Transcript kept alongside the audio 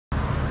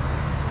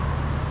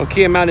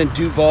Okay, I'm out in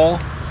Duval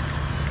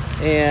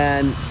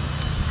and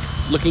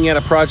looking at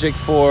a project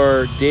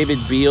for David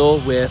Beal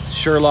with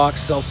Sherlock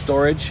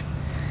Self-Storage.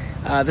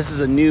 This is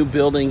a new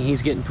building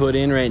he's getting put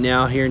in right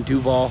now here in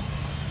Duval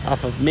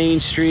off of Main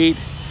Street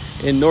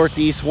in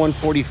Northeast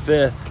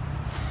 145th.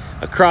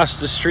 Across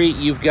the street,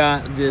 you've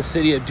got the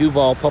City of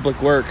Duval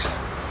Public Works.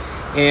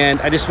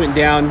 And I just went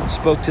down,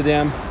 spoke to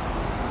them.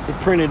 They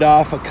printed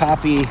off a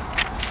copy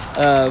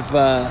of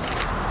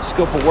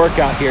scope of work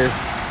out here.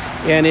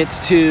 And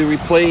it's to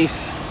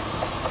replace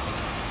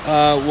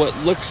what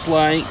looks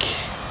like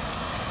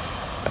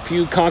a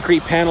few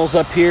concrete panels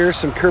up here,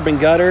 some curb and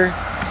gutter,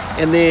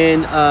 and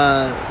then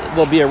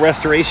there'll be a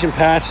restoration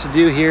patch to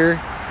do here,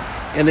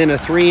 and then a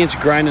 3-inch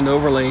grind and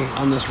overlay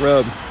on this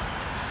road.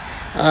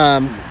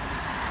 I'm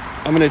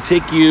going to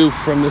take you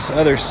from this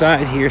other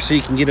side here so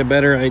you can get a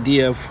better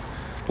idea of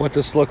what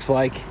this looks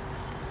like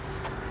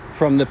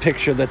from the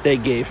picture that they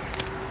gave.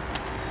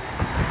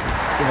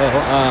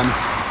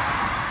 So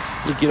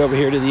you get over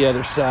here to the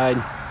other side.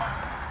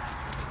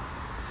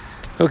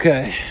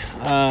 Okay,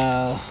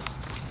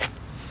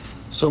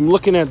 so I'm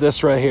looking at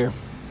this right here,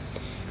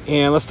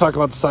 and let's talk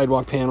about the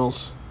sidewalk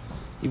panels.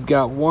 You've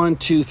got 1,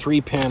 2, 3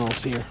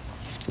 panels here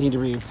need to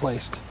be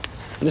replaced,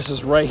 and this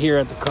is right here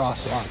at the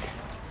crosswalk.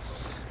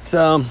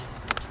 So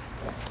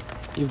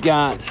you've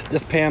got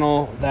this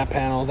panel, that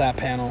panel, that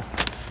panel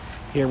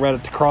here right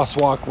at the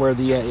crosswalk where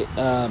the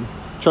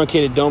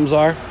truncated domes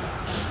are.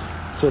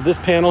 So this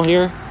panel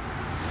here,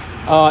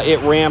 it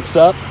ramps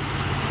up.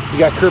 You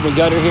got curb and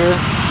gutter here.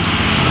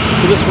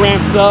 So this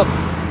ramps up.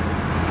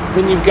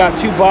 Then you've got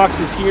 2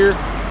 boxes here.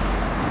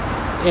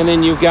 And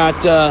then you've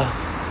got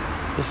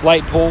this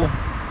light pole.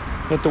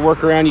 You have to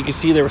work around. You can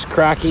see there was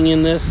cracking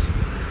in this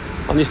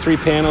on these 3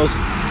 panels.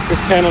 This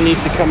panel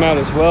needs to come out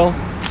as well.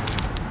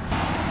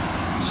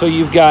 So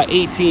you've got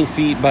 18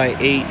 feet by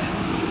 8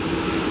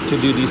 to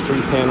do these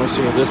 3 panels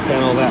here. This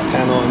panel, that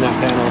panel, and that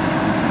panel.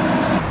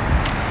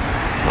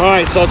 All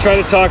right, so I'll try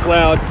to talk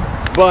loud,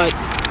 but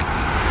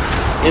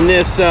in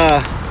this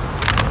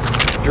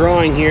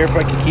drawing here, if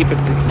I can keep it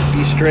to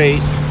be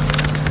straight,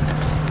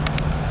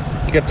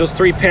 you got those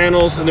 3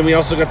 panels, and then we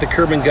also got the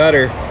curb and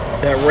gutter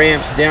that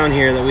ramps down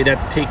here that we'd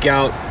have to take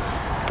out,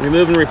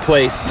 remove and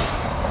replace.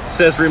 It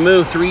says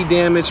remove 3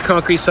 damaged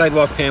concrete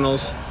sidewalk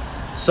panels,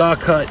 saw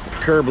cut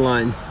curb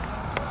line.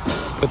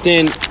 But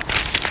then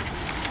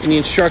in the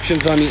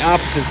instructions on the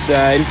opposite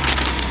side,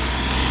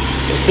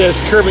 it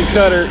says curb and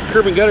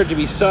gutter to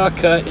be saw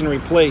cut and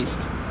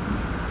replaced.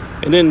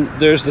 And then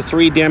there's the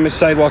 3 damaged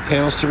sidewalk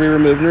panels to be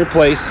removed and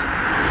replaced.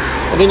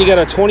 And then you got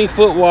a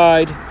 20-foot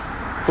wide,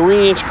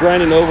 3-inch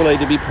grind and overlay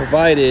to be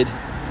provided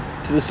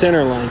to the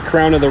center line,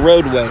 crown of the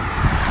roadway.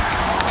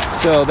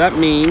 So that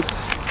means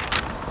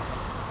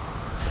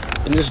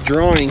in this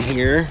drawing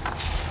here,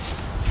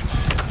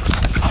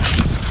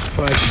 if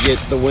I could get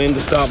the wind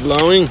to stop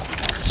blowing,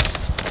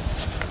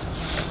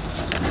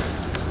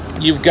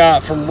 you've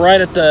got from right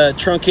at the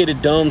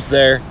truncated domes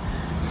there,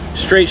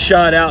 straight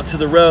shot out to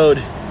the road,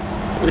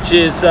 which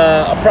is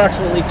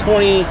approximately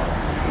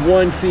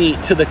 21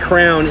 feet to the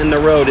crown in the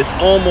road. It's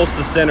almost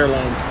the center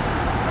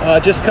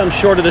line. Just comes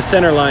short of the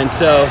center line.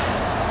 So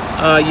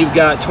you've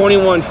got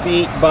 21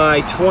 feet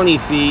by 20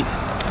 feet,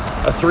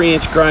 a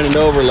 3-inch grind and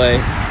overlay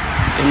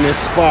in this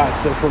spot.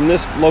 So from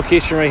this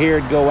location right here,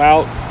 it'd go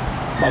out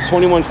about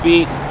 21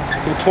 feet,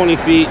 go 20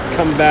 feet,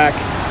 come back,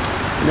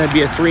 and that'd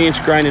be a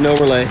 3-inch grind and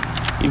overlay.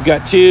 You've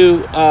got 2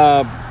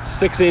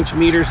 6-inch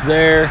meters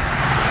there.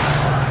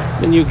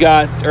 Then you've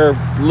got, or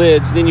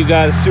lids, then you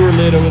got a sewer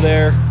lid over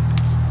there.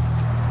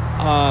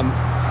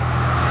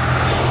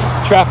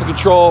 Traffic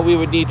control we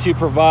would need to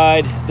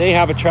provide. They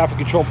have a traffic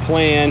control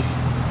plan,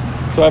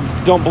 so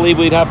I don't believe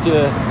we'd have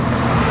to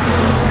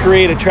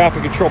create a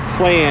traffic control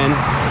plan.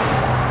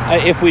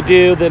 If we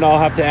do, then I'll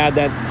have to add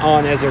that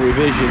on as a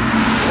revision.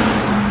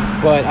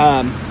 But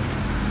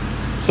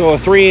so a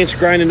 3-inch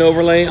grind and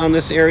overlay on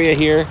this area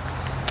here.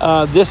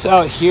 This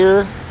out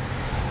here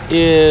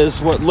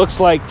is what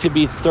looks like to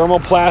be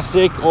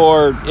thermoplastic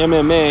or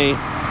MMA.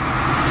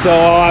 So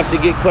I'll have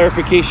to get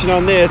clarification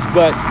on this,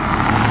 but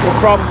we'll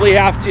probably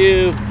have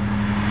to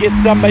get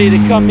somebody to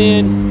come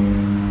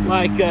in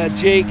like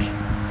Jake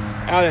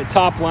out at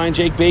Top Line,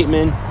 Jake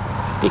Bateman.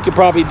 He could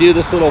probably do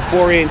this little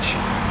 4-inch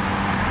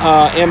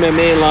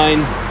MMA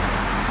line.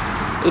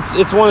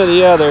 It's one or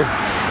the other.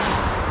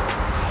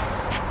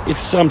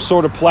 It's some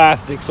sort of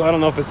plastic, so I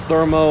don't know if it's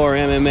thermo or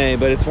MMA,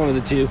 but it's one of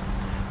the two.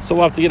 So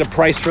we'll have to get a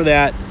price for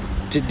that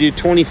to do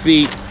 20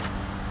 feet.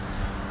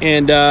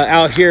 And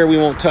out here, we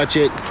won't touch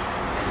it.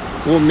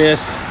 We'll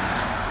miss.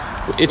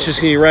 It's just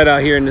gonna be right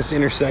out here in this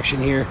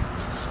intersection here.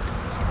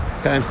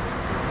 Okay.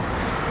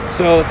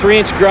 So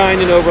 3-inch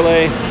grind and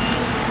overlay,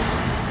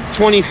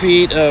 20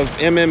 feet of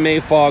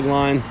MMA fog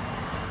line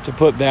to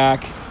put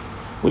back.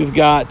 We've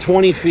got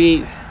 20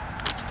 feet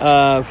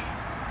of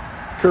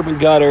curb and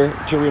gutter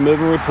to remove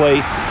and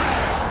replace.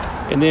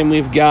 And then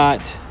we've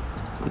got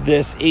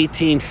this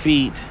 18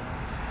 feet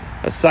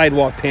of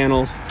sidewalk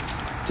panels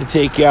to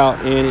take out,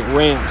 and it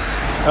ramps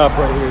up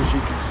right here, as you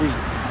can see.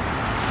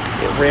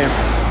 It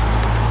ramps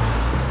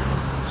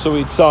So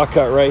we'd saw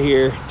cut right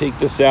here, take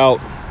this out,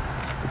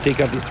 and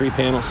take out these 3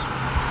 panels.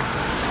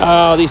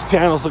 These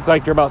panels look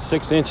like they're about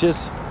 6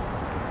 inches.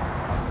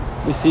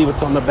 Let me see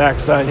what's on the back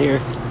side here.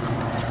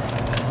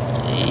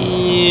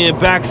 Yeah,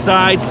 back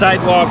side,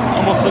 sidewalk,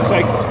 almost looks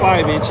like it's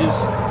 5 inches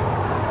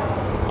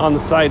on the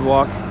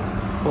sidewalk.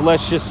 But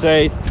let's just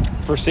say,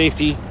 for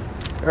safety,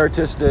 or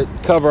just to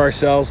cover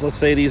ourselves, let's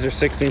say these are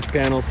 6-inch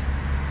panels.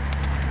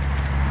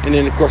 And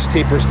then of course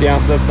tapers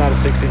down, so that's not a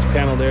 6-inch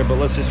panel there, but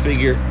let's just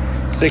figure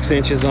 6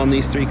 inches on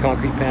these 3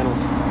 concrete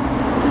panels.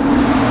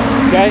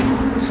 Okay,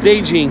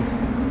 staging.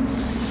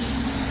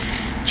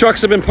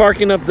 Trucks have been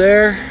parking up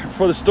there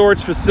for the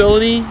storage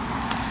facility,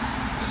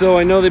 so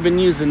I know they've been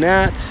using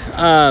that.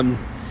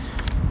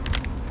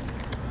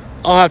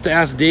 I'll have to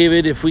ask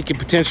David if we could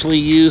potentially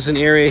use an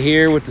area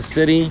here with the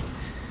city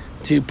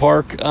to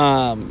park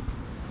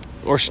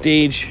or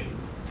stage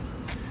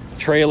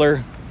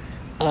trailer.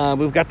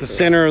 We've got the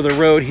center of the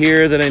road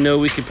here that I know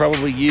we could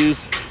probably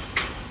use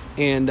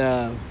and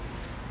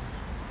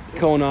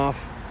cone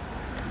off,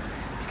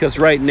 because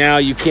right now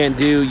you can't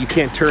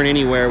turn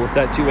anywhere with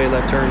that 2-way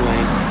left turn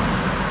lane.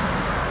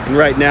 And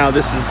right now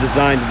this is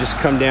designed to just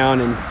come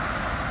down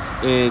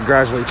and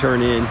gradually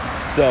turn in.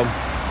 So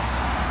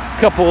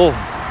couple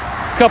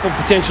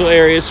potential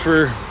areas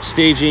for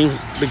staging: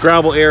 the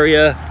gravel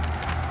area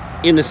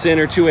in the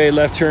center, 2-way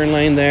left turn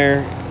lane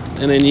there,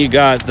 and then you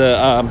got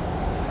the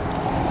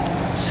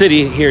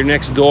city here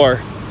next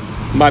door.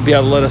 Might be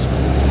able to let us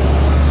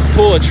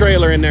pull a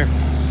trailer in there.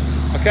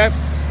 Okay,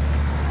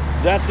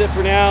 that's it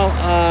for now.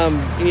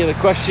 Any other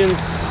questions,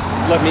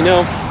 let me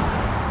know.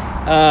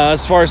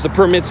 As far as the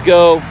permits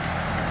go,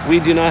 we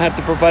do not have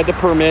to provide the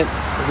permit.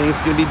 I think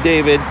it's going to be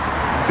David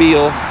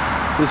Beal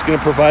who's going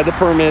to provide the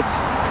permits.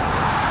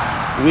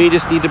 We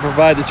just need to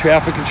provide the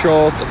traffic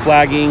control, the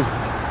flagging,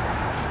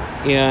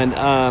 and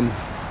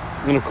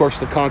of course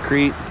the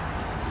concrete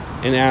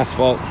and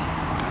asphalt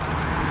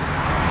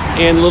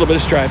and a little bit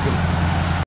of striping.